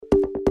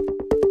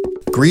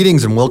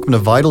Greetings and welcome to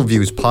Vital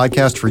Views,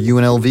 podcast for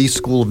UNLV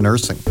School of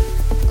Nursing.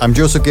 I'm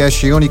Joseph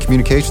Gascioni,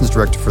 Communications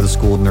Director for the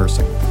School of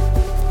Nursing.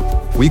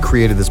 We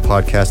created this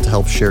podcast to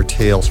help share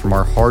tales from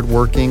our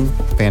hardworking,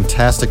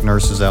 fantastic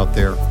nurses out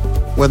there,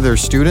 whether they're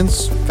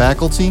students,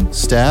 faculty,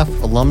 staff,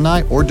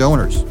 alumni, or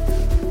donors.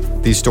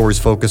 These stories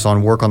focus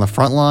on work on the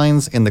front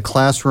lines, in the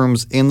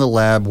classrooms, in the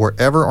lab,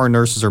 wherever our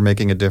nurses are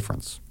making a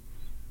difference.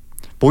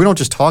 But we don't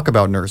just talk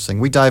about nursing,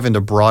 we dive into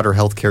broader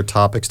healthcare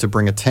topics to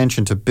bring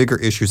attention to bigger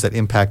issues that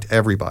impact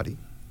everybody.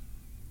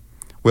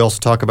 We also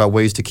talk about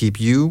ways to keep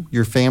you,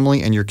 your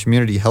family, and your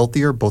community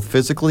healthier, both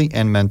physically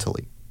and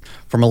mentally.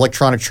 From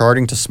electronic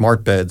charting to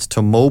smart beds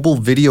to mobile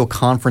video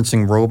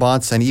conferencing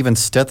robots and even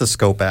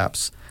stethoscope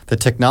apps, the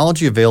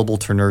technology available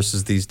to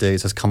nurses these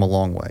days has come a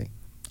long way.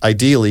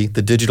 Ideally,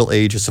 the digital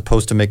age is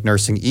supposed to make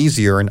nursing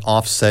easier and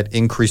offset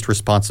increased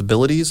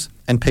responsibilities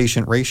and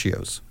patient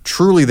ratios.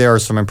 Truly, there are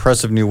some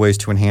impressive new ways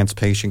to enhance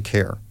patient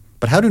care.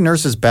 But how do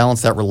nurses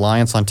balance that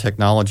reliance on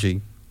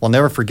technology while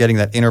never forgetting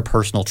that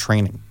interpersonal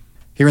training?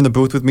 Here in the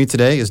booth with me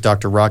today is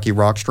Dr.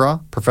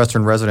 Rockstraw, professor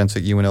in residence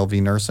at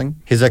UNLV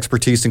Nursing. His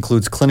expertise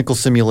includes clinical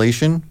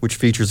simulation, which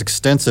features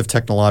extensive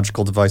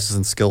technological devices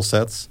and skill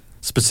sets.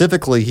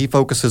 Specifically, he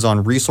focuses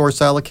on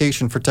resource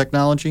allocation for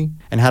technology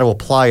and how to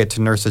apply it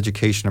to nurse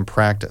education and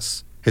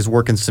practice. His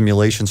work in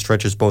simulation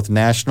stretches both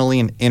nationally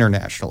and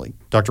internationally.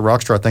 Dr.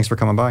 Rockstraw, thanks for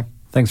coming by.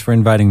 Thanks for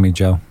inviting me,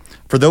 Joe.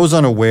 For those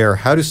unaware,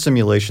 how do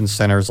simulation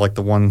centers like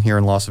the one here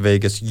in Las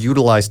Vegas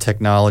utilize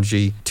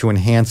technology to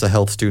enhance a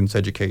health student's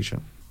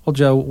education? Well,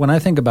 Joe, when I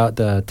think about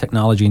the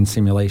technology and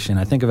simulation,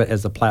 I think of it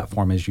as a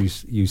platform, as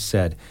you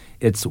said.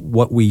 It's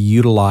what we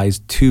utilize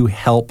to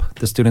help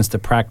the students to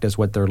practice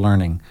what they're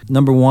learning.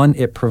 Number one,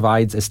 it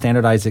provides a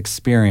standardized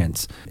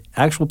experience.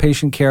 Actual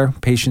patient care,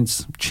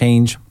 patients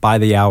change by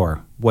the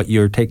hour. What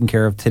you're taking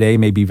care of today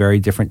may be very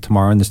different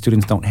tomorrow, and the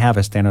students don't have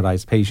a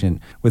standardized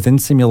patient. Within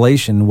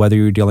simulation, whether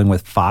you're dealing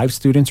with 5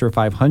 students or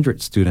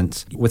 500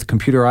 students, with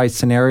computerized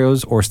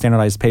scenarios or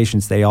standardized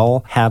patients, they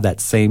all have that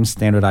same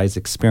standardized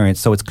experience.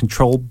 So it's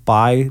controlled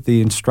by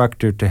the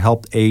instructor to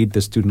help aid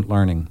the student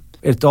learning.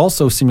 It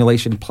also,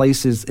 simulation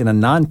places, in a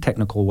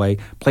non-technical way,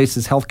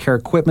 places healthcare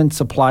equipment,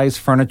 supplies,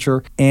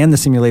 furniture, and the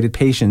simulated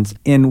patients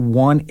in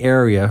one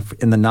area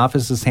in the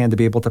novice's hand to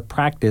be able to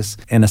practice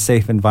in a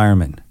safe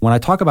environment. When I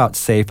talk about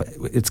safe,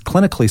 it's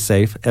clinically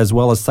safe as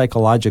well as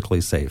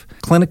psychologically safe.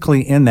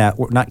 Clinically, in that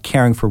we're not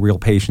caring for real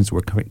patients,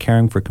 we're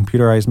caring for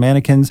computerized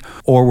mannequins,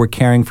 or we're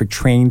caring for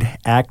trained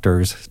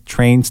actors,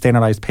 trained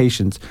standardized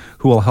patients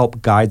who will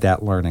help guide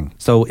that learning.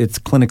 So it's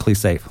clinically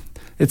safe.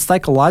 It's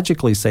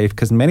psychologically safe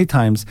because many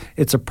times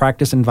it's a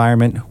practice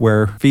environment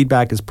where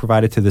feedback is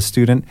provided to the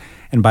student,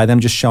 and by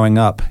them just showing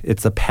up,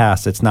 it's a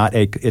pass. It's not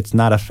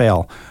a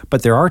fail.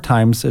 But there are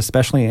times,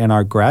 especially in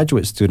our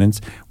graduate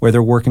students, where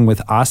they're working with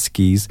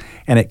OSCEs,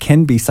 and it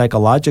can be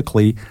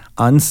psychologically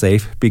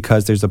unsafe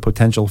because there's a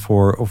potential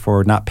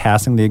for not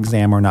passing the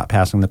exam or not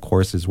passing the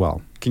course as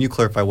well. Can you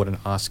clarify what an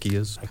OSCE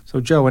is? So,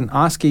 Joe, an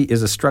OSCE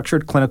is a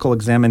structured clinical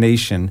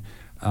examination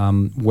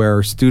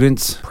where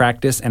students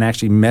practice and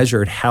actually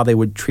measured how they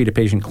would treat a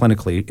patient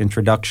clinically: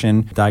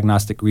 introduction,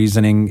 diagnostic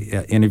reasoning,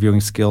 interviewing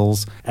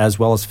skills, as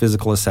well as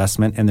physical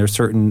assessment. And there's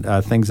certain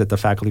things that the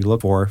faculty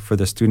look for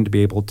the student to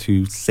be able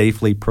to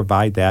safely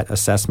provide that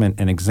assessment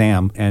and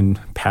exam and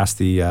pass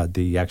the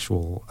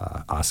actual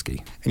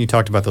OSCE. And you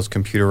talked about those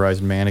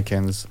computerized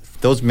mannequins.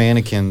 Those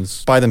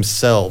mannequins by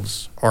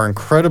themselves are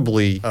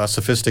incredibly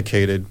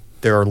sophisticated.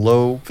 There are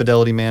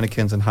low-fidelity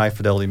mannequins and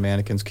high-fidelity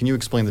mannequins. Can you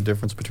explain the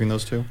difference between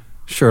those two?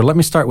 Sure. Let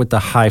me start with the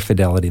high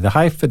fidelity. The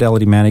high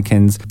fidelity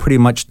mannequins pretty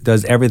much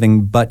does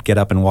everything but get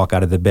up and walk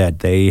out of the bed.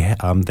 They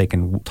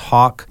can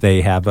talk.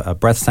 They have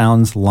breath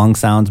sounds, lung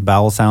sounds,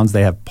 bowel sounds.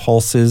 They have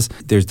pulses.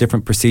 There's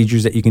different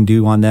procedures that you can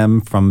do on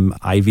them, from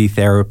IV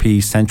therapy,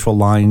 central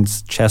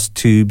lines, chest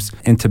tubes,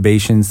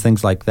 intubations,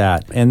 things like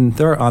that. And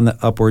they're on the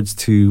upwards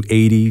to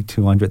 $80,000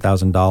 to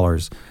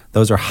 $100,000.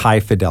 Those are high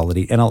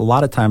fidelity. And a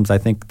lot of times I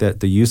think that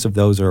the use of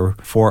those are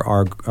for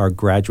our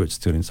graduate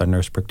students, our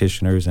nurse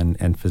practitioners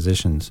and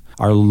physicians.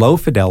 Our low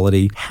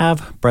fidelity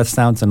have breath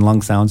sounds and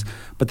lung sounds,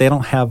 but they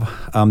don't have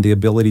the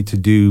ability to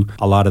do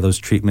a lot of those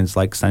treatments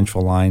like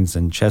central lines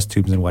and chest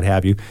tubes and what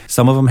have you.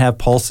 Some of them have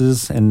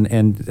pulses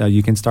and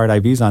you can start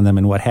IVs on them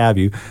and what have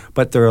you,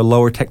 but they're a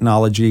lower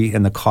technology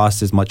and the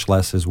cost is much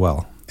less as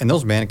well. And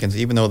those mannequins,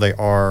 even though they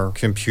are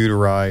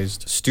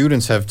computerized,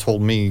 students have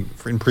told me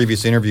in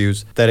previous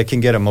interviews that it can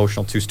get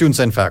emotional too. Students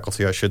and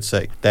faculty, I should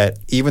say, that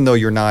even though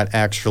you're not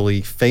actually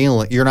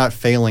failing, you're not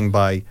failing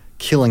by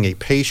killing a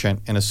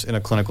patient in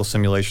a clinical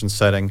simulation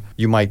setting,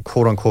 you might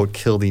quote unquote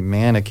kill the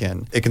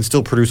mannequin. It can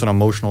still produce an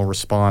emotional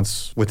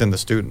response within the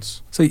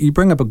students. So you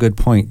bring up a good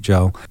point,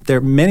 Joe. There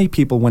are many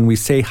people, when we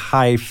say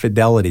high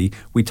fidelity,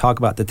 we talk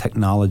about the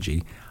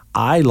technology.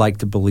 I like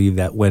to believe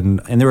that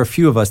and there are a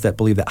few of us that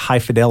believe that high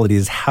fidelity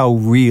is how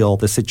real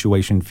the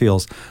situation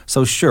feels.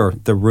 So sure,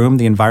 the room,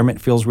 the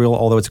environment feels real,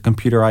 although it's a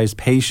computerized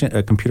patient,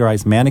 a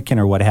computerized mannequin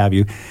or what have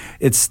you,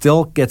 it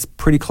still gets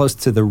pretty close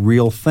to the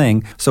real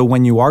thing. So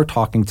when you are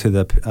talking to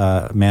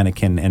the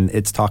mannequin and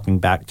it's talking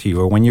back to you,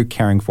 or when you're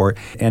caring for it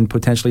and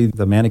potentially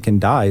the mannequin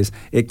dies,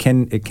 it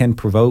can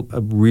provoke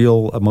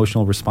real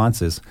emotional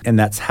responses. And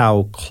that's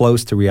how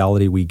close to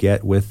reality we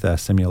get with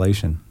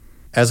simulation.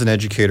 As an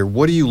educator,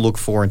 what do you look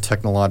for in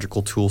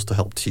technological tools to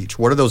help teach?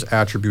 What are those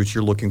attributes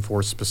you're looking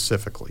for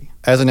specifically?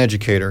 As an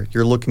educator,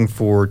 you're looking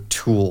for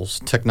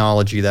tools,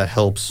 technology that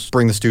helps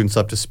bring the students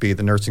up to speed,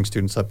 the nursing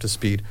students up to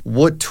speed.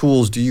 What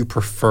tools do you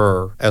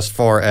prefer as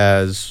far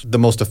as the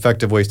most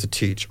effective ways to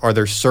teach? Are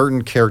there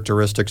certain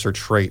characteristics or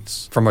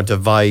traits from a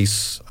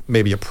device,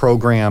 maybe a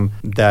program,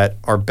 that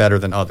are better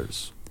than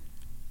others?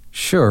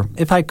 Sure.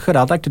 If I could,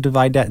 I'd like to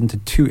divide that into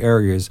two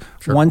areas.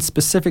 Sure. One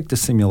specific to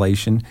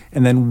simulation,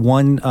 and then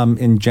one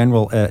in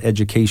general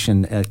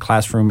education,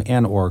 classroom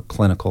and or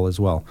clinical as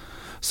well.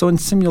 So in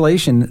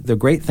simulation, the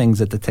great things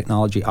that the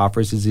technology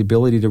offers is the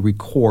ability to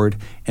record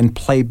and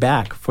play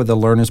back for the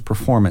learner's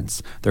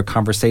performance, their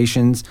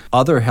conversations,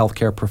 other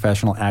healthcare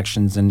professional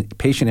actions, and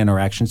patient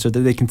interactions so that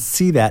they can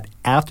see that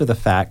after the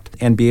fact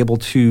and be able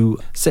to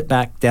sit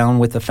back down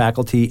with the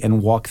faculty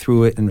and walk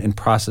through it and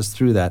process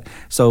through that.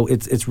 So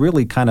it's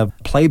really kind of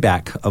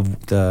playback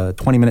of the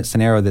 20-minute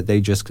scenario that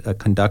they just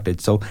conducted.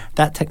 So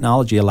that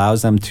technology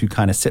allows them to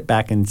kind of sit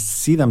back and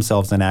see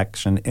themselves in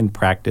action in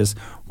practice.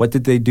 What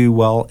did they do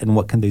well and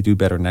what can they do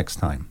better next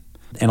time?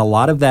 And a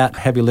lot of that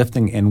heavy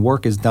lifting and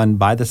work is done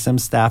by the sim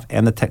staff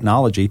and the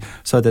technology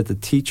so that the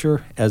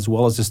teacher as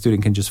well as the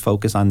student can just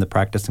focus on the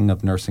practicing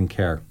of nursing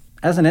care.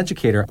 As an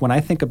educator, when I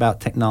think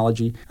about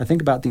technology, I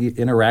think about the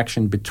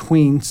interaction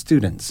between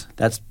students.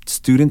 That's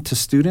student to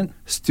student,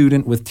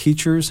 student with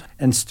teachers,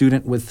 and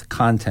student with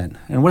content.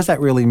 And what does that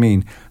really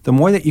mean? The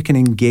more that you can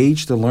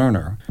engage the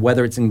learner,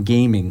 whether it's in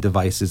gaming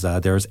devices,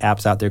 there's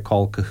apps out there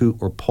called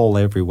Kahoot or Poll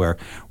Everywhere,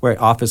 where it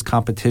offers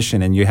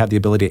competition and you have the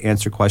ability to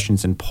answer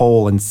questions in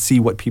poll and see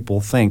what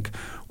people think,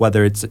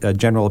 whether it's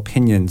general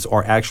opinions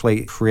or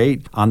actually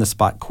create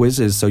on-the-spot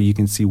quizzes so you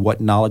can see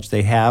what knowledge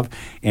they have.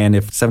 And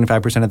if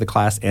 75% of the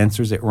class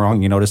answers it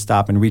wrong, you know to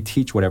stop and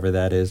reteach whatever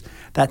that is.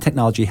 That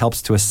technology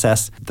helps to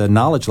assess the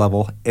knowledge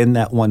level in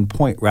that one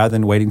point rather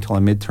than waiting till a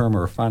midterm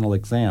or a final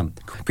exam.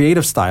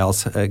 Creative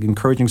styles,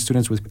 encouraging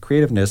students with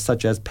creativeness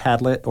such as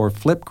Padlet or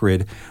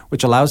Flipgrid,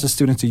 which allows the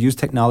students to use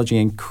technology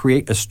and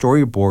create a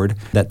storyboard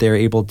that they're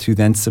able to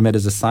then submit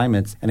as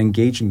assignments and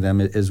engaging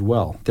them as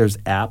well. There's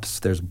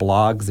apps, there's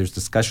blogs, there's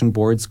discussion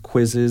boards,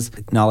 quizzes,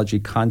 technology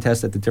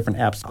contests that the different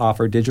apps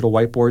offer, digital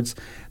whiteboards.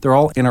 They're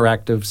all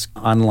interactive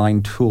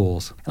online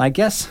tools. And I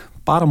guess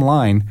bottom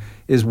line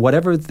is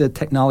whatever the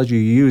technology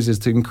you use is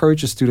to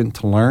encourage a student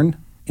to learn,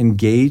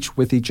 engage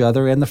with each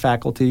other and the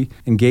faculty,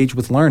 engage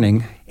with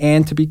learning,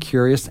 and to be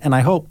curious, and I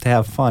hope to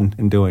have fun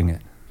in doing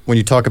it. When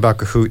you talk about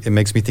Kahoot, it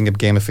makes me think of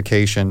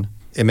gamification.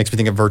 It makes me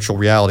think of virtual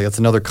reality. That's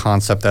another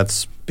concept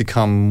that's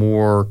become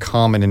more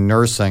common in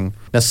nursing.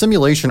 Now,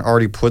 simulation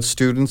already puts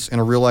students in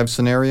a real-life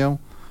scenario.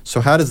 So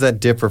how does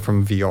that differ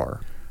from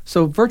VR?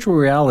 So virtual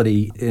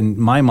reality, in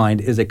my mind,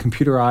 is a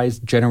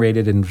computerized,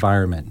 generated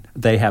environment.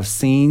 They have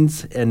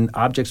scenes and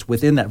objects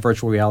within that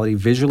virtual reality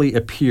visually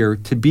appear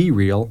to be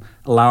real,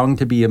 allowing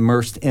to be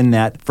immersed in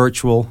that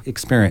virtual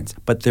experience.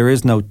 But there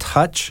is no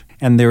touch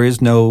and there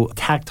is no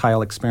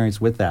tactile experience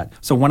with that.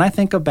 So when I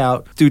think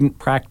about student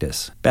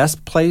practice,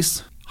 best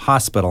place,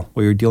 hospital,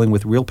 where you're dealing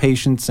with real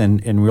patients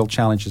and real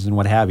challenges and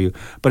what have you.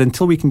 But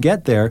until we can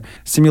get there,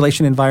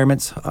 simulation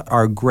environments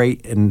are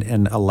great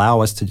and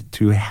allow us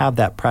to have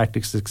that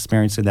practice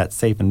experience in that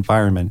safe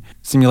environment.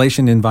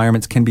 Simulation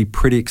environments can be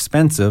pretty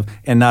expensive,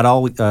 and not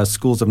all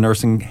schools of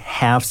nursing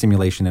have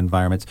simulation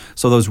environments.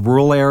 So those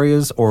rural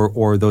areas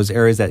or those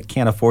areas that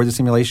can't afford the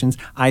simulations,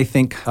 I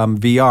think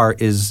VR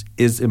is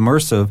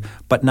immersive,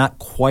 but not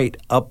quite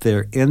up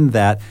there in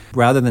that.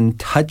 Rather than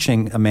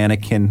touching a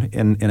mannequin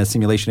in a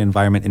simulation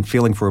environment and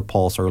feeling for a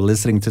pulse or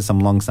listening to some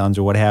lung sounds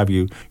or what have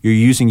you, you're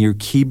using your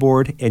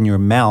keyboard and your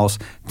mouse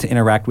to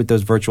interact with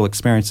those virtual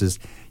experiences.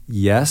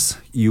 Yes,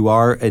 you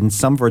are in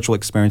some virtual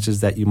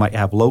experiences that you might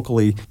have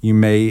locally. You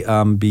may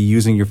be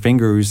using your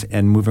fingers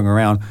and moving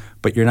around,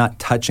 but you're not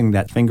touching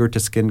that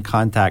finger-to-skin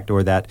contact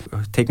or that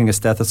taking a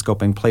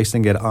stethoscope and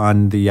placing it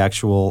on the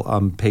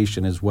actual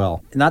patient as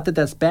well. Not that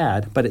that's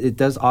bad, but it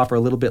does offer a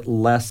little bit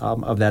less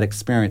of that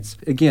experience.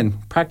 Again,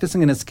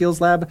 practicing in a skills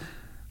lab,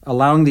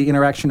 allowing the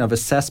interaction of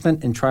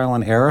assessment and trial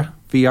and error.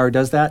 VR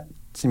does that.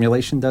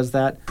 Simulation does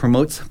that.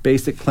 Promotes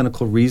basic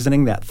clinical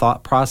reasoning, that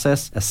thought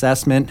process,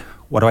 assessment.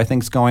 What do I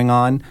think is going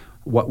on?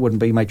 What would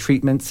be my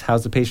treatments?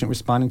 How's the patient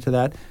responding to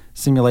that?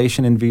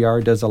 Simulation in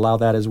VR does allow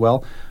that as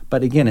well.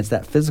 But again, it's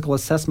that physical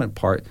assessment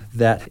part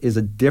that is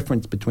a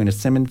difference between a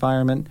sim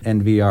environment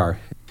and VR.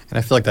 And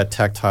I feel like that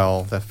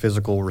tactile, that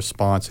physical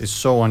response is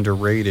so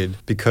underrated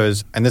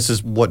because, and this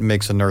is what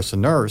makes a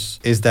nurse,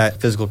 is that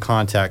physical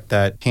contact,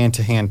 that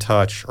hand-to-hand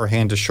touch or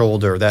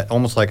hand-to-shoulder, that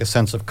almost like a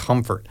sense of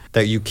comfort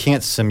that you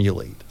can't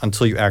simulate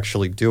until you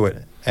actually do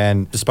it.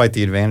 And despite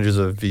the advantages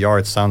of VR,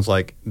 it sounds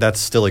like that's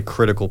still a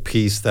critical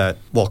piece that,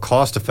 while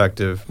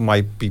cost-effective,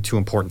 might be too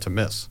important to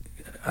miss.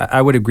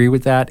 I would agree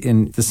with that.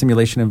 In the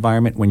simulation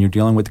environment, when you're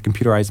dealing with a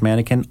computerized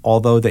mannequin,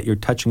 although that you're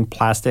touching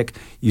plastic,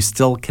 you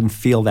still can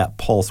feel that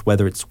pulse,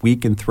 whether it's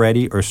weak and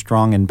thready or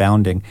strong and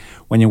bounding.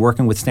 When you're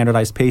working with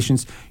standardized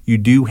patients, you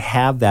do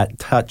have that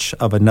touch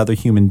of another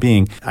human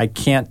being. I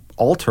can't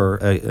alter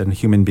a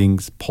human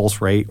being's pulse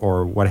rate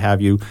or what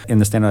have you in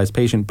the standardized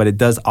patient, but it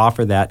does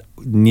offer that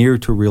near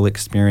to real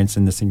experience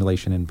in the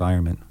simulation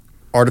environment.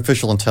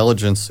 Artificial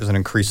intelligence is an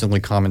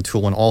increasingly common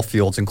tool in all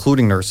fields,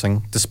 including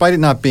nursing. Despite it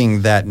not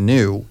being that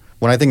new,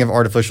 when I think of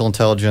artificial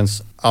intelligence,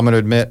 I'm going to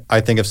admit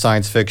I think of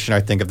science fiction,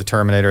 I think of the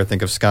Terminator, I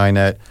think of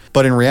Skynet.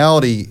 But in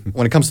reality,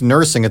 when it comes to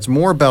nursing, it's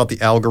more about the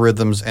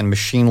algorithms and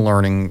machine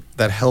learning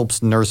that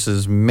helps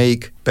nurses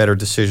make better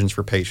decisions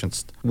for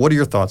patients. What are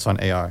your thoughts on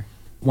AI?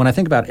 When I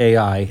think about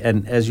AI,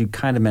 and as you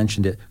kind of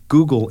mentioned it,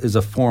 Google is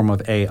a form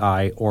of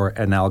AI or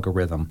an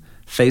algorithm.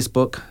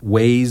 Facebook,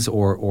 Waze,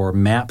 or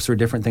Maps or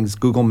different things,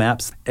 Google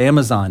Maps.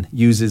 Amazon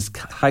uses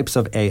types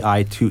of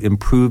AI to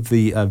improve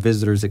the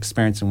visitor's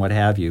experience and what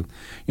have you.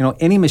 You know,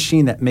 any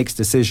machine that makes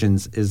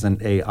decisions is an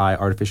AI,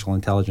 artificial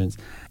intelligence.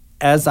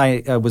 As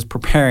I was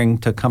preparing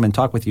to come and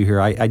talk with you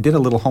here, I did a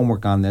little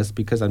homework on this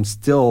because I'm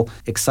still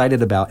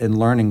excited about and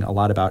learning a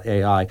lot about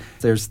AI.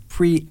 There's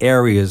 3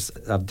 areas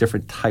of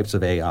different types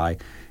of AI.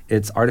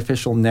 It's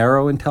artificial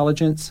narrow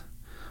intelligence,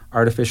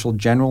 artificial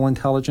general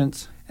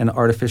intelligence, and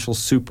artificial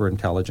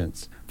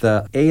superintelligence.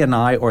 The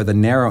ANI, or the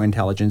narrow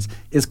intelligence,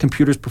 is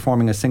computers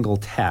performing a single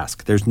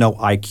task. There's no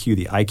IQ.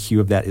 The IQ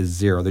of that is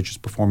 0. They're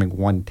just performing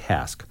one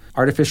task.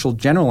 Artificial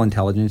general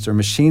intelligence are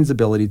machines'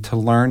 ability to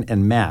learn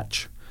and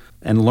match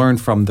and learn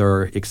from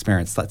their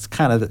experience. That's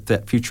kind of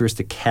that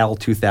futuristic CAL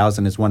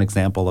 2000 is one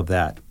example of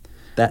that.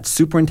 That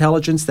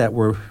superintelligence that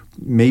we're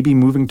maybe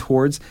moving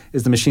towards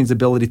is the machine's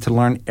ability to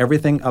learn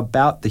everything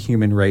about the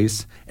human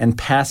race and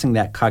passing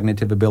that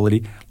cognitive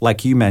ability,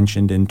 like you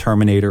mentioned in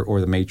Terminator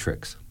or The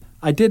Matrix.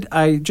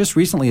 I just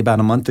recently, about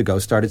a month ago,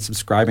 started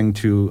subscribing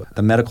to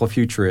The Medical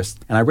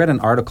Futurist, and I read an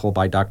article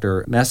by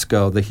Dr.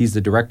 Mesko, that he's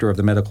the director of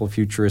the Medical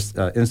Futurist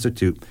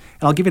Institute.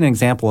 And I'll give you an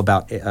example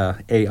about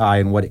AI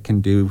and what it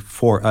can do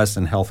for us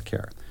in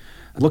healthcare.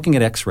 Looking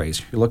at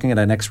x-rays, you're looking at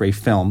an x-ray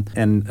film,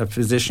 and a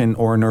physician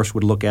or a nurse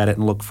would look at it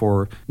and look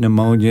for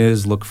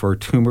pneumonias, look for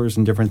tumors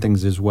and different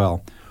things as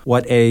well.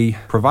 What a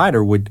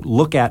provider would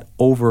look at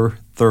over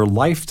their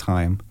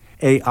lifetime,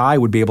 AI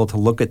would be able to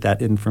look at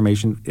that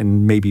information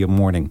in maybe a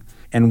morning.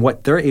 And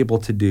what they're able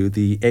to do,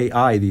 the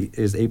AI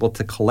is able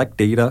to collect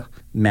data,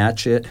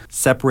 match it,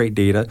 separate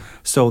data,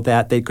 so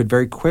that they could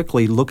very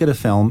quickly look at a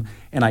film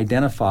and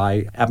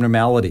identify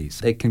abnormalities.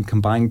 They can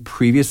combine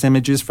previous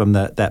images from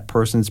that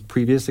person's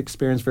previous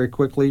experience very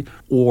quickly,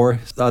 or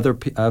the other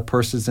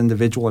person's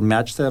individual, and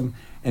match them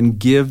and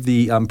give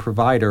the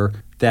provider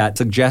that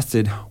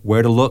suggested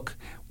where to look,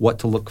 what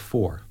to look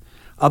for.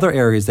 Other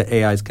areas that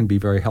AIs can be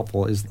very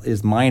helpful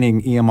is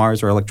mining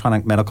EMRs or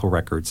electronic medical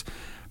records,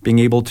 being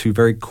able to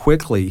very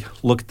quickly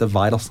look at the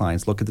vital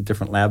signs, look at the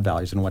different lab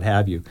values and what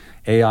have you.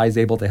 AI is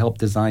able to help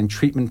design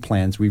treatment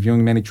plans,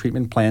 reviewing many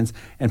treatment plans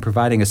and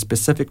providing a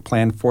specific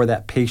plan for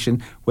that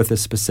patient with the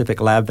specific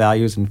lab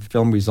values and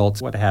film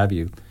results, what have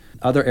you.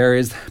 Other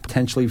areas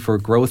potentially for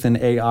growth in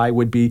AI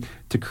would be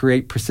to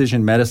create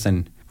precision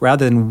medicine.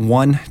 Rather than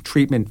one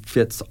treatment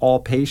fits all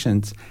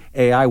patients,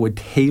 AI would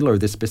tailor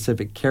the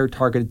specific care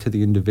targeted to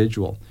the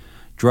individual.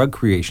 Drug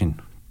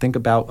creation. Think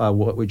about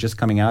what we're just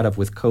coming out of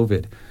with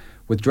COVID.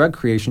 With drug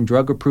creation,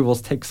 drug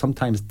approvals take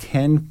sometimes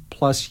 10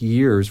 plus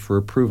years for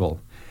approval.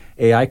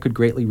 AI could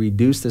greatly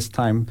reduce this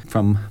time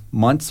from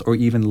months or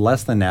even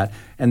less than that,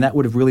 and that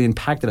would have really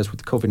impacted us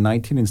with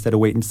COVID-19. Instead of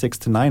waiting 6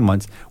 to 9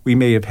 months, we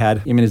may have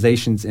had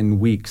immunizations in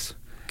weeks.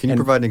 Can you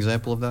provide an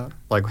example of that?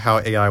 Like how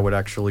AI would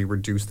actually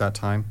reduce that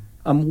time?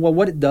 Well,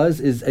 what it does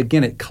is,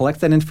 again, it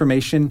collects that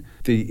information.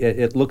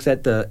 It looks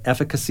at the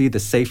efficacy, the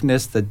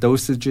safeness, the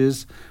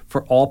dosages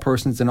for all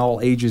persons in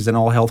all ages and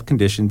all health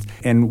conditions.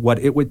 And what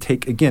it would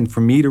take, again,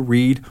 for me to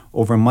read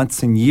over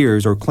months and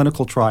years or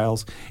clinical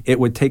trials, it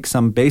would take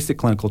some basic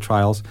clinical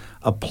trials,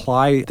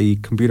 apply the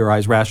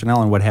computerized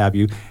rationale and what have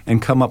you,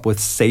 and come up with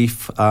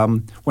safe,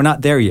 we're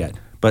not there yet,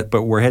 but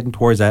we're heading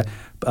towards that.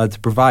 To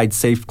provide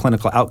safe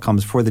clinical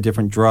outcomes for the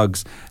different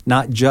drugs,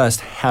 not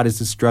just how does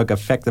this drug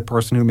affect the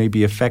person who may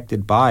be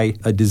affected by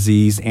a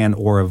disease and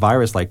or a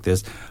virus like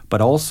this, but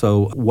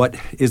also what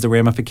is the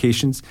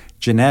ramifications,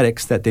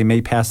 genetics that they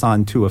may pass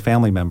on to a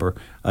family member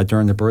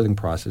during the birthing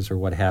process or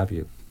what have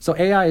you. So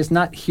AI is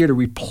not here to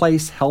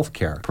replace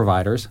healthcare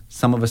providers.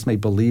 Some of us may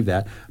believe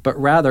that, but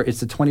rather it's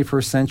the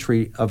 21st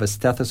century of a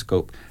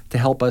stethoscope to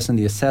help us in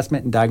the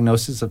assessment and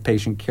diagnosis of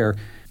patient care.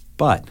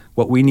 But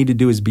what we need to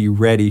do is be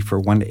ready for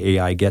when the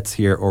AI gets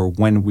here or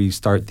when we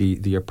start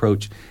the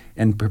approach,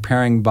 and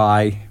preparing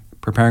by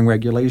preparing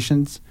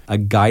regulations, a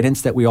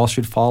guidance that we all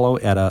should follow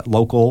at a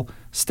local,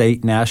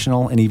 state,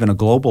 national, and even a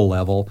global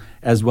level,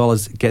 as well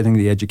as getting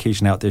the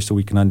education out there so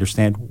we can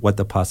understand what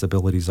the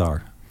possibilities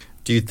are.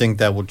 Do you think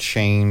that will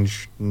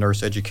change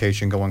nurse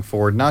education going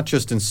forward, not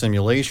just in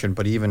simulation,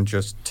 but even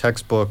just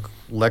textbook,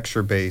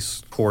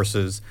 lecture-based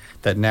courses,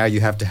 that now you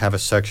have to have a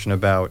section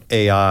about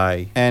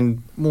AI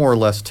and more or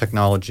less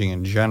technology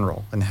in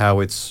general and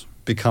how it's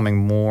becoming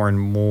more and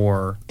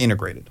more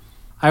integrated?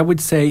 I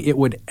would say it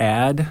would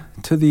add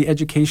to the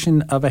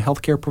education of a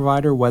healthcare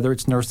provider, whether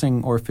it's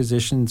nursing or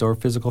physicians or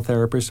physical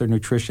therapists or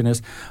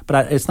nutritionists,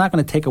 but it's not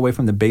going to take away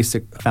from the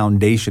basic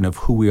foundation of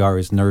who we are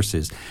as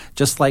nurses.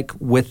 Just like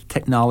with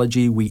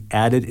technology, we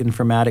added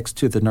informatics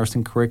to the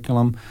nursing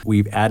curriculum.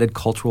 We've added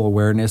cultural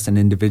awareness and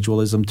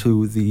individualism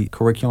to the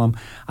curriculum.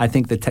 I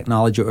think the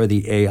technology or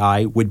the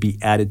AI would be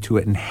added to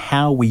it, and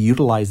how we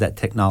utilize that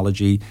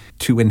technology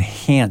to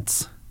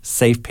enhance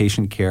safe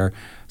patient care,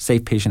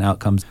 safe patient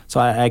outcomes.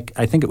 So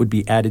I think it would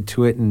be added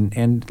to it,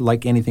 and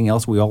like anything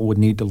else, we all would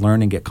need to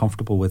learn and get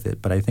comfortable with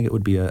it. But I think it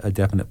would be a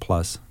definite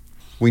plus.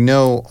 We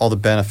know all the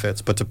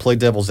benefits, but to play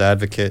devil's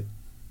advocate,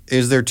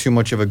 is there too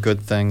much of a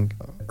good thing?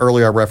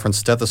 Earlier I referenced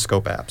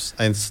stethoscope apps,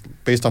 and it's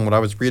based on what I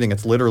was reading.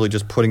 It's literally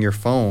just putting your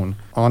phone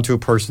onto a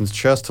person's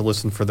chest to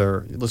listen for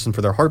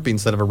their heartbeat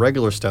instead of a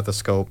regular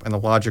stethoscope. And the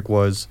logic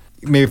was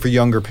maybe for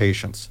younger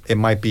patients, it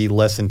might be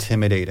less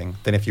intimidating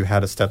than if you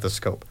had a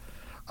stethoscope.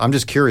 I'm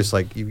just curious,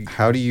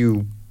 how do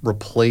you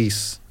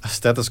replace a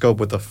stethoscope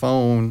with a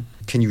phone?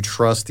 Can you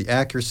trust the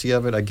accuracy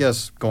of it? I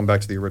guess, going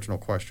back to the original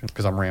question,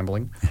 because I'm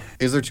rambling,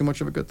 is there too much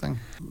of a good thing?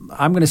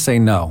 I'm going to say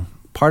no.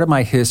 Part of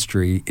my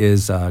history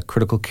is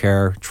critical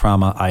care,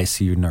 trauma,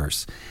 ICU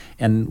nurse.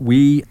 And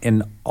we,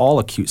 in all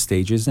acute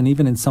stages, and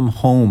even in some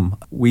home,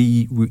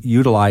 we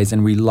utilize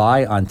and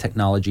rely on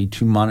technology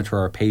to monitor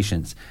our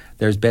patients.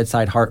 There's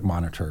bedside heart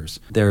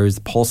monitors. There's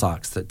pulse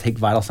ox that take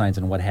vital signs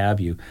and what have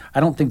you. I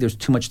don't think there's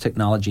too much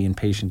technology in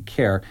patient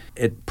care.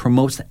 It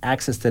promotes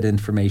access to that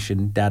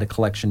information, data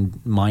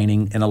collection,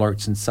 mining, and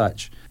alerts and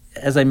such.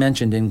 As I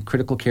mentioned, in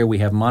critical care, we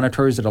have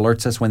monitors that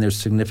alerts us when there's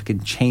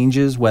significant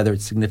changes, whether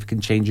it's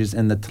significant changes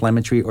in the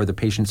telemetry or the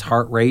patient's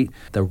heart rate,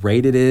 the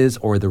rate it is,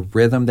 or the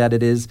rhythm that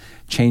it is,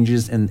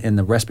 changes in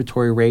the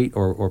respiratory rate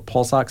or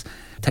pulse ox.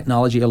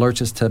 Technology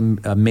alerts us to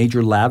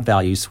major lab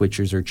value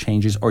switches or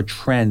changes or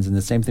trends, and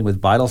the same thing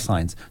with vital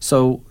signs.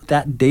 So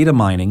that data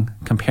mining,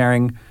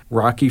 comparing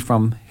Rocky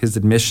from his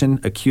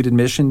acute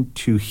admission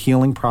to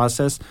healing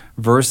process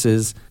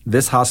versus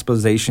this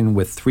hospitalization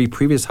with 3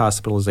 previous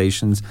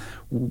hospitalizations,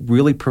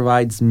 really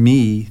provides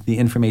me the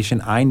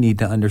information I need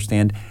to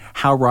understand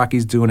how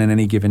Rocky's doing at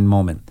any given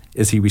moment.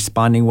 Is he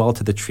responding well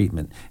to the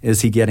treatment?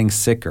 Is he getting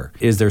sicker?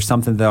 Is there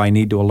something that I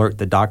need to alert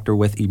the doctor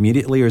with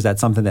immediately, or is that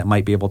something that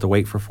might be able to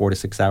wait for 4 to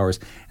 6 hours?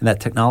 And that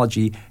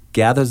technology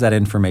gathers that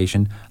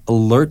information,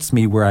 alerts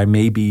me where I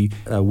may be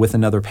with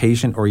another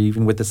patient or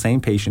even with the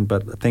same patient,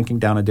 but thinking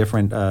down a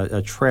different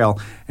trail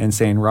and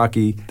saying,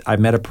 Rocky,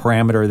 I've met a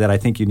parameter that I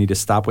think you need to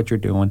stop what you're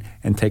doing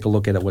and take a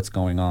look at what's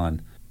going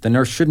on. The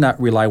nurse should not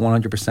rely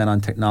 100%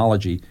 on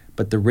technology,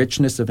 but the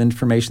richness of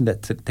information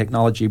that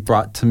technology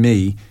brought to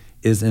me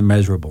is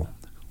immeasurable.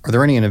 Are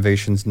there any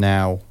innovations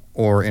now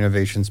or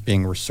innovations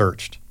being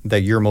researched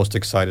that you're most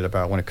excited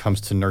about when it comes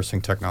to nursing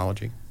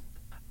technology?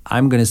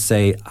 I'm going to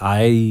say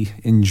I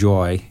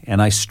enjoy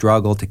and I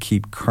struggle to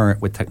keep current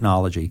with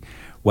technology,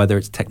 whether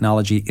it's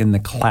technology in the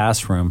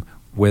classroom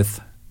with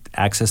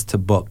access to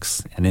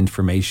books and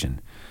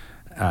information,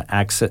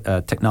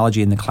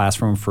 technology in the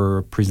classroom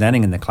for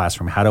presenting in the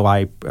classroom. How do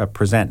I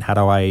present? How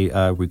do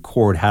I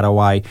record? How do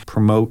I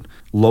promote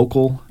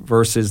local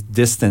versus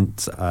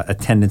distant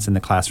attendance in the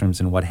classrooms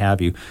and what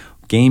have you?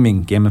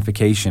 Gaming,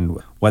 gamification,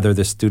 whether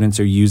the students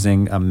are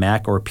using a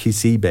Mac or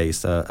PC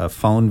base, a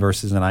phone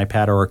versus an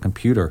iPad or a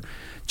computer.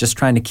 Just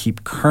trying to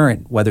keep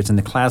current, whether it's in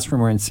the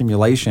classroom or in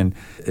simulation,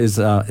 is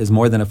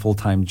more than a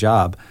full-time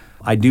job.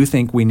 I do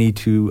think we need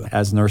to,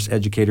 as nurse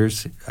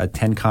educators,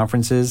 attend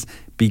conferences,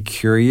 be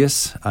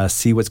curious,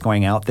 see what's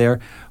going out there.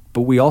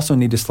 But we also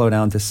need to slow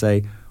down to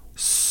say,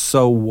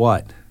 so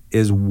what?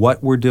 Is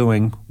what we're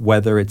doing,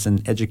 whether it's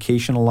in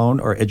education alone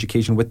or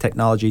education with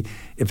technology,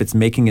 if it's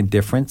making a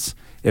difference,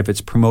 if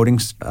it's promoting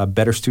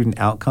better student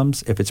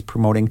outcomes, if it's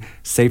promoting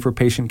safer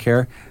patient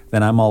care,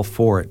 then I'm all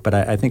for it. But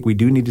I think we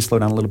do need to slow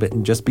down a little bit.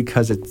 And just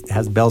because it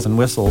has bells and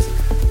whistles,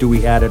 do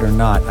we add it or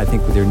not? I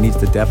think there needs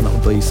to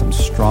definitely be some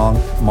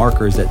strong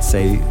markers that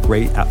say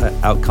great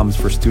outcomes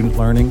for student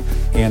learning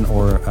and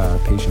or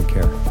patient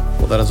care.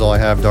 Well, that is all I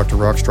have, Dr.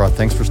 Rockstraw.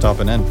 Thanks for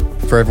stopping in.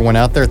 For everyone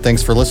out there,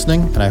 thanks for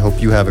listening, and I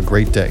hope you have a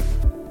great day.